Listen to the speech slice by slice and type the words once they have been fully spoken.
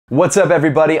What's up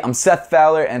everybody, I'm Seth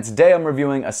Fowler and today I'm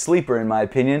reviewing a sleeper in my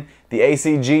opinion, the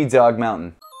ACG Dog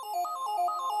Mountain.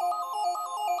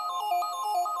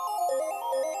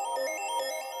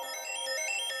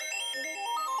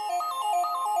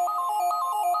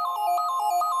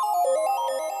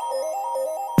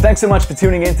 Thanks so much for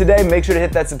tuning in today. Make sure to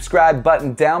hit that subscribe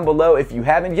button down below if you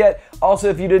haven't yet. Also,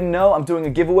 if you didn't know, I'm doing a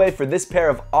giveaway for this pair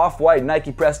of off-white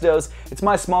Nike Prestos. It's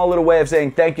my small little way of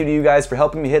saying thank you to you guys for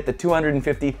helping me hit the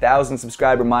 250,000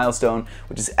 subscriber milestone,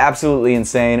 which is absolutely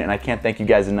insane, and I can't thank you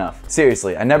guys enough.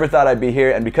 Seriously, I never thought I'd be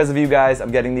here, and because of you guys,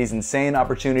 I'm getting these insane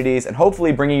opportunities and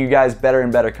hopefully bringing you guys better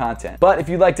and better content. But if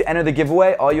you'd like to enter the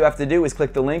giveaway, all you have to do is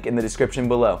click the link in the description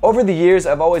below. Over the years,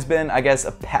 I've always been, I guess,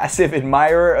 a passive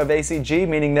admirer of ACG,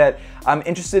 meaning that I'm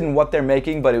interested in what they're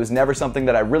making, but it was never something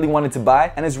that I really wanted to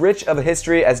buy. And as rich of a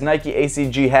history as Nike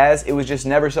ACG has, it was just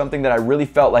never something that I really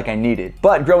felt like I needed.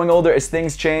 But growing older, as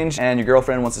things change and your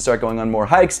girlfriend wants to start going on more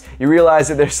hikes, you realize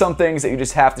that there's some things that you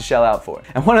just have to shell out for.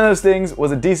 And one of those things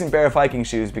was a decent pair of hiking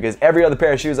shoes, because every other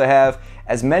pair of shoes I have,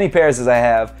 as many pairs as I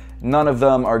have, none of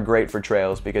them are great for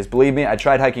trails, because believe me, I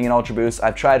tried hiking in Ultra Boost,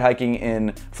 I've tried hiking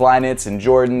in Flyknits and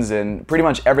Jordans and pretty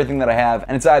much everything that I have,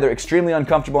 and it's either extremely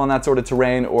uncomfortable on that sort of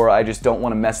terrain or I just don't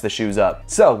want to mess the shoes up.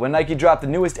 So when Nike dropped the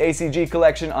newest ACG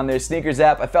collection on their sneakers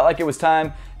app, I felt like it was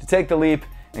time to take the leap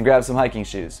and grab some hiking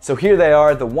shoes. So here they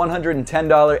are, the $110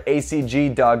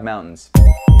 ACG Dog Mountains.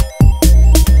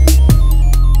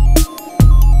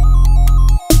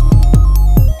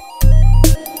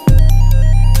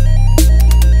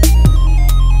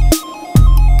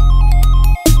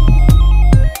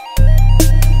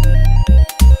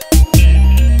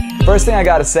 First thing I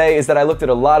gotta say is that I looked at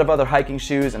a lot of other hiking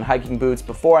shoes and hiking boots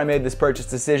before I made this purchase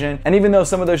decision, and even though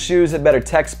some of those shoes had better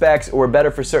tech specs or were better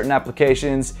for certain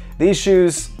applications, these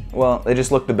shoes, well, they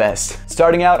just look the best.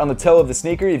 Starting out on the toe of the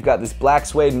sneaker, you've got this black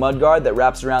suede mudguard that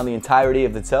wraps around the entirety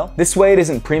of the toe. This suede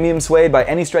isn't premium suede by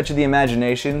any stretch of the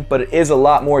imagination, but it is a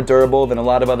lot more durable than a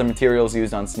lot of other materials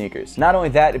used on sneakers. Not only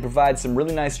that, it provides some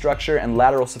really nice structure and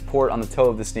lateral support on the toe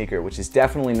of the sneaker, which is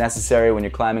definitely necessary when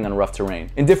you're climbing on rough terrain.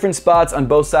 In different spots on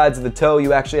both sides of the toe,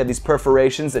 you actually have these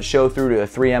perforations that show through to a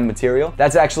 3M material.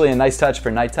 That's actually a nice touch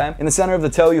for nighttime. In the center of the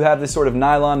toe, you have this sort of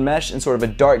nylon mesh in sort of a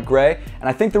dark gray, and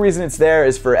I think the reason it's there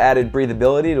is for added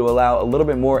breathability to allow a little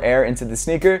bit more air into the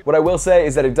sneaker. What I will say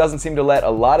is that it doesn't seem to let a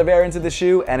lot of air into the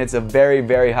shoe, and it's a very,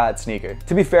 very hot sneaker.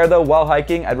 To be fair though, while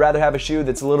hiking, I'd rather have a shoe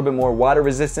that's a little bit more water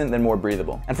resistant than more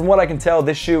breathable. And from what I can tell,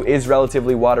 this shoe is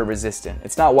relatively water resistant.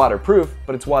 It's not waterproof,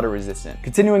 but it's water resistant.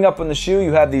 Continuing up on the shoe,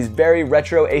 you have these very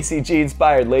retro ACG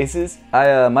inspired laces.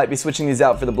 I might be switching these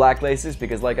out for the black laces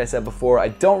because, like I said before, I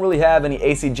don't really have any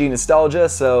ACG nostalgia,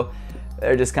 so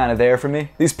they're just kind of there for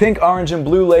me. These pink, orange, and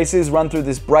blue laces run through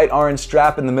this bright orange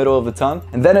strap in the middle of the tongue.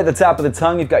 And then at the top of the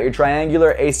tongue, you've got your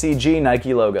triangular ACG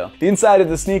Nike logo. The inside of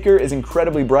the sneaker is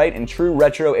incredibly bright in true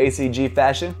retro ACG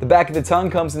fashion. The back of the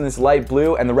tongue comes in this light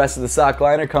blue, and the rest of the sock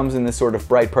liner comes in this sort of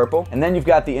bright purple. And then you've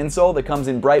got the insole that comes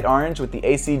in bright orange with the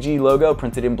ACG logo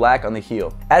printed in black on the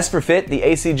heel. As for fit, the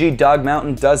ACG Dog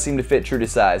Mountain does seem to fit true to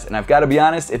size, and I've got to be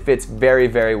honest, it fits very,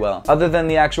 very well. Other than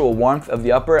the actual warmth of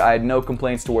the upper, I had no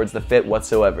complaints towards the fit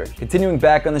whatsoever. Continuing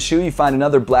back on the shoe, you find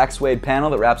another black suede panel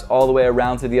that wraps all the way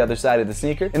around to the other side of the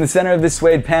sneaker. In the center of this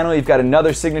suede panel, you've got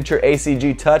another signature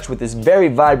ACG touch with this very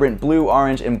vibrant blue,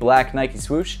 orange, and black Nike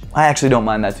swoosh. I actually don't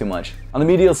mind that too much. On the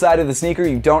medial side of the sneaker,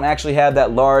 you don't actually have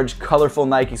that large, colorful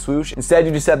Nike swoosh. Instead,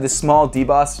 you just have this small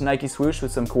debossed Nike swoosh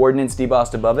with some coordinates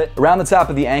debossed above it. Around the top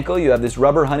of the ankle, you have this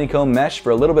rubber honeycomb mesh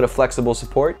for a little bit of flexible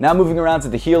support. Now moving around to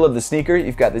the heel of the sneaker,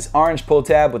 you've got this orange pull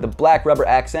tab with a black rubber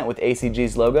accent with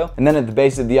ACG's logo. And then at the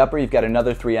base of the upper, you've got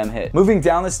another 3M hit. Moving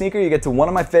down the sneaker, you get to one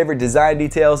of my favorite design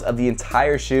details of the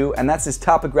entire shoe, and that's this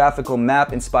topographical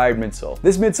map-inspired midsole.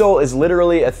 This midsole is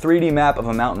literally a 3D map of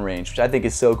a mountain range, which I think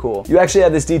is so cool. You actually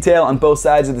have this detail on both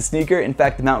sides of the sneaker. In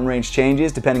fact, the mountain range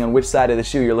changes depending on which side of the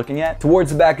shoe you're looking at.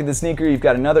 Towards the back of the sneaker, you've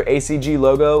got another ACG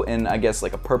logo in, I guess,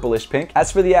 like a purplish pink.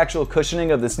 As for the actual cushioning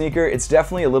of the sneaker, it's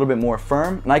definitely a little bit more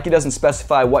firm. Nike doesn't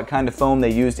specify what kind of foam they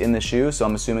used in the shoe, so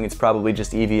I'm assuming it's probably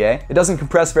just EVA. It doesn't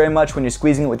compress very much when you're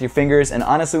squeezing it with your fingers, and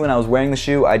honestly, when I was wearing the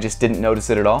shoe, I just didn't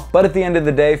notice it at all. But at the end of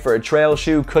the day, for a trail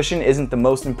shoe, cushion isn't the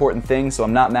most important thing, so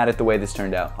I'm not mad at the way this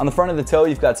turned out. On the front of the toe,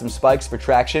 you've got some spikes for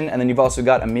traction, and then you've also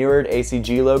got a mirrored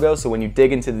ACG logo, so when you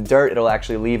dig into the dirt, it'll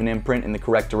actually leave an imprint in the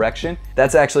correct direction.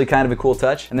 That's actually kind of a cool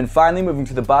touch. And then finally, moving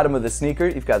to the bottom of the sneaker,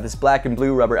 you've got this black and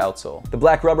blue rubber outsole. The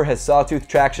black rubber has sawtooth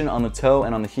traction on the toe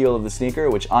and on the heel of the sneaker,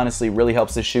 which honestly really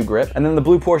helps the shoe grip. And then the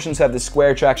blue portions have this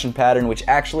square traction pattern, which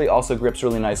actually also grips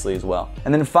really nicely as well. as well.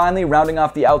 And then finally, rounding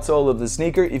off the outsole of the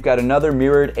sneaker, you've got another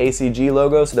mirrored ACG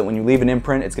logo so that when you leave an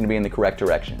imprint, it's going to be in the correct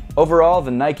direction. Overall,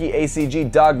 the Nike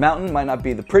ACG Dog Mountain might not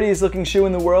be the prettiest looking shoe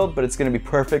in the world, but it's going to be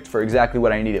perfect for exactly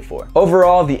what I need it for.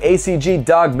 Overall, the ACG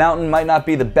Dog Mountain might not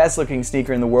be the best looking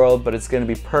sneaker in the world, but it's going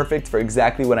to be perfect for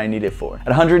exactly what I need it for.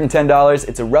 At $110,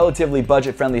 it's a relatively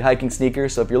budget-friendly hiking sneaker,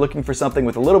 so if you're looking for something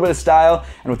with a little bit of style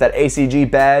and with that ACG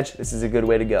badge, this is a good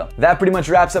way to go. That pretty much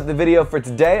wraps up the video for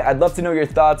today. I'd love to know your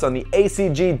thoughts on the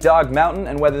ACG Dog Mountain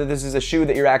and whether this is a shoe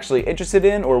that you're actually interested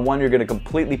in or one you're going to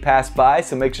completely pass by,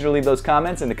 so make sure to leave those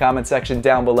comments in the comment section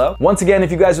down below. Once again,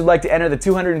 if you guys would like to enter the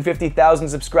 250,000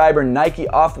 subscriber Nike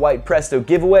Off-White Presto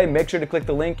giveaway, make sure to click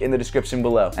the link in the description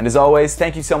below. And as always,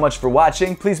 thank you so much for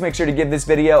watching. Please make sure to give this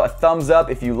video a thumbs up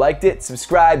if you liked it,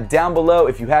 subscribe down below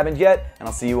if you haven't yet, and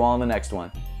I'll see you all in the next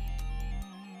one.